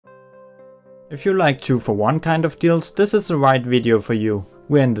If you like 2-for-1 kind of deals, this is the right video for you.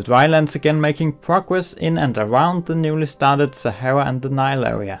 We're in the Drylands again, making progress in and around the newly started Sahara and the Nile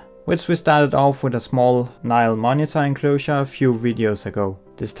area, which we started off with a small Nile monitor enclosure a few videos ago.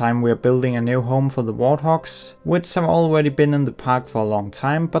 This time we are building a new home for the Warthogs, which have already been in the park for a long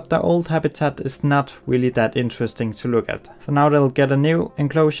time, but their old habitat is not really that interesting to look at. So now they'll get a new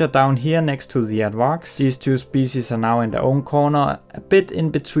enclosure down here next to the Warthogs. These two species are now in their own corner, a bit in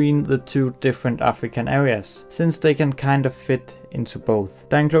between the two different African areas, since they can kind of fit into both.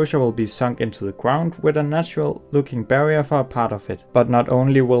 The enclosure will be sunk into the ground with a natural looking barrier for a part of it. But not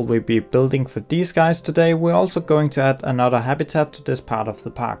only will we be building for these guys today, we're also going to add another habitat to this part of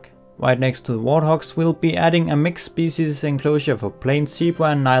the park. Right next to the Warthogs we'll be adding a mixed species enclosure for plain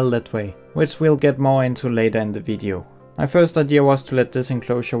zebra and Nile Lechwe, which we'll get more into later in the video. My first idea was to let this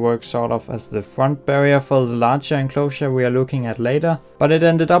enclosure work sort of as the front barrier for the larger enclosure we are looking at later, but it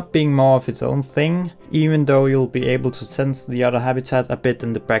ended up being more of its own thing, even though you'll be able to sense the other habitat a bit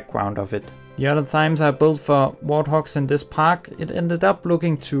in the background of it. The other times I built for Warthogs in this park, it ended up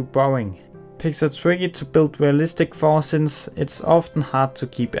looking too boring. Pigs are tricky to build realistic for, since it's often hard to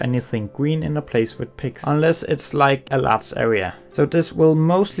keep anything green in a place with pigs, unless it's like a large area. So this will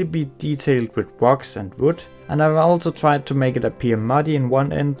mostly be detailed with rocks and wood, and I've also tried to make it appear muddy in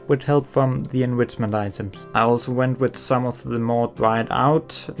one end with help from the enrichment items. I also went with some of the more dried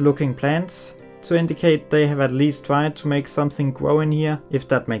out looking plants, to indicate they have at least tried to make something grow in here, if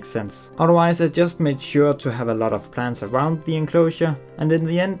that makes sense. Otherwise I just made sure to have a lot of plants around the enclosure, and in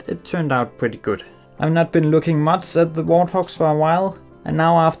the end it turned out pretty good. I've not been looking much at the Warthogs for a while, and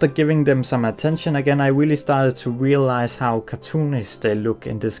now after giving them some attention again I really started to realize how cartoonish they look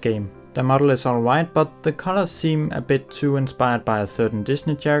in this game. The model is alright, but the colors seem a bit too inspired by a certain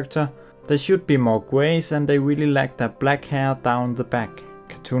Disney character. They should be more greys, and they really lack that black hair down the back.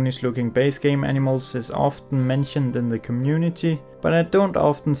 Cartoonish looking base game animals is often mentioned in the community, but I don't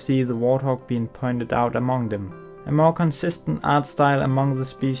often see the Warthog being pointed out among them. A more consistent art style among the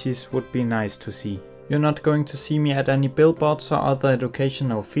species would be nice to see. You're not going to see me add any billboards or other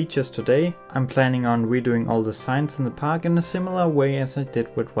educational features today. I'm planning on redoing all the signs in the park in a similar way as I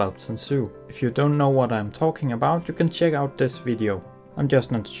did with Whelpton Zoo. If you don't know what I'm talking about, you can check out this video. I'm just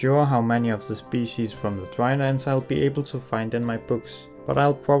not sure how many of the species from the Drylands I'll be able to find in my books, but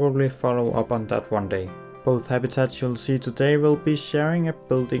I'll probably follow up on that one day. Both habitats you'll see today will be sharing a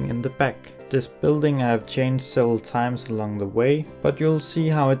building in the back. This building I have changed several times along the way, but you'll see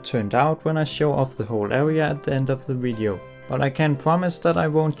how it turned out when I show off the whole area at the end of the video. But I can promise that I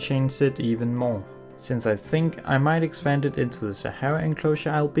won't change it even more, since I think I might expand it into the Sahara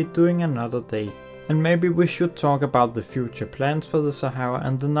enclosure I'll be doing another day. And maybe we should talk about the future plans for the Sahara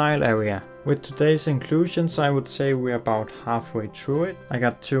and the Nile area. With today's inclusions I would say we're about halfway through it. I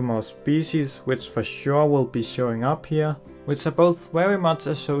got 2 more species which for sure will be showing up here, which are both very much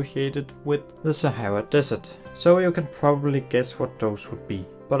associated with the Sahara Desert. So you can probably guess what those would be.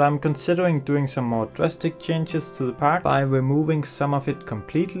 But I'm considering doing some more drastic changes to the park by removing some of it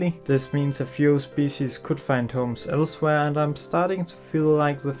completely. This means a few species could find homes elsewhere, and I'm starting to feel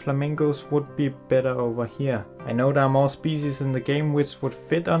like the flamingos would be better over here. I know there are more species in the game which would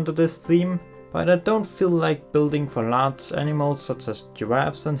fit under this theme, but I don't feel like building for large animals such as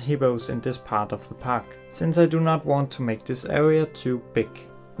giraffes and hippos in this part of the park, since I do not want to make this area too big.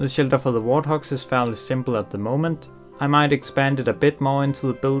 The shelter for the Warthogs is fairly simple at the moment. I might expand it a bit more into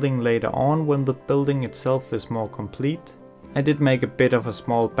the building later on when the building itself is more complete. I did make a bit of a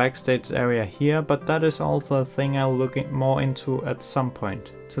small backstage area here, but that is also a thing I'll look more into at some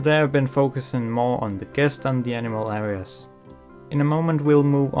point. Today I've been focusing more on the guest and the animal areas. In a moment we'll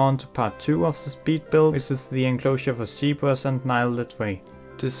move on to part 2 of the speed build, which is the enclosure for zebras and Nile Lechwe.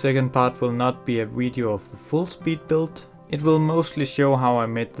 This second part will not be a video of the full speed build. It will mostly show how I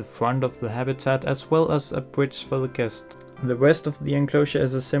made the front of the habitat as well as a bridge for the guest. The rest of the enclosure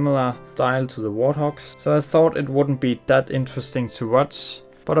is a similar style to the Warthogs, so I thought it wouldn't be that interesting to watch.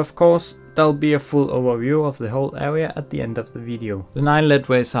 But of course, there'll be a full overview of the whole area at the end of the video. The Nile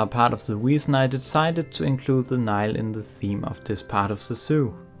Lechwe's are part of the reason I decided to include the Nile in the theme of this part of the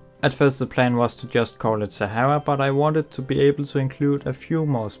zoo. At first the plan was to just call it Sahara, but I wanted to be able to include a few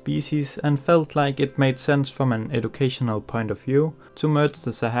more species and felt like it made sense from an educational point of view to merge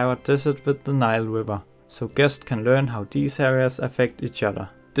the Sahara Desert with the Nile River, so guests can learn how these areas affect each other.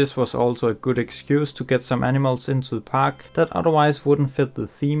 This was also a good excuse to get some animals into the park that otherwise wouldn't fit the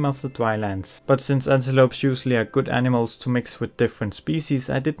theme of the Drylands. But since antelopes usually are good animals to mix with different species,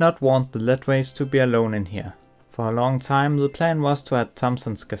 I did not want the Lechwe's to be alone in here. For a long time the plan was to add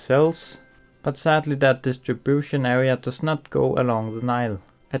Thompson's gazelles, but sadly that distribution area does not go along the Nile.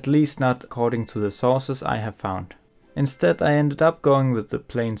 at least not according to the sources I have found. Instead I ended up going with the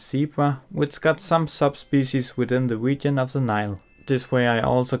plain zebra, which got some subspecies within the region of the Nile. This way I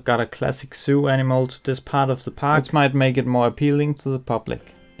also got a classic zoo animal to this part of the park, which might make it more appealing to the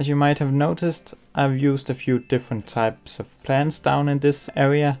public. As you might have noticed, I've used a few different types of plants down in this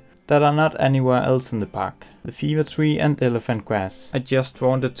area that are not anywhere else in the park. The fever tree and elephant grass. I just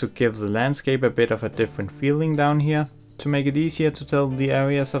wanted to give the landscape a bit of a different feeling down here, to make it easier to tell the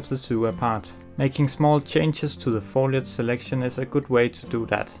areas of the zoo apart. Making small changes to the foliage selection is a good way to do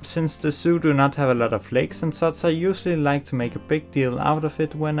that. Since the zoo do not have a lot of lakes and such, I usually like to make a big deal out of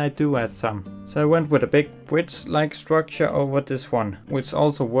it when I do add some. So I went with a big bridge-like structure over this one, which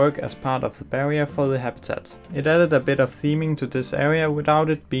also worked as part of the barrier for the habitat. It added a bit of theming to this area without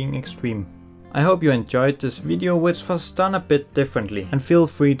it being extreme. I hope you enjoyed this video, which was done a bit differently, and feel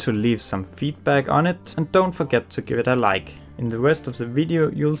free to leave some feedback on it, and don't forget to give it a like. In the rest of the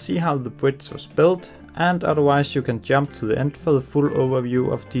video you'll see how the bridge was built, and otherwise you can jump to the end for the full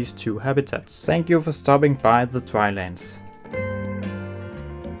overview of these two habitats. Thank you for stopping by the Drylands.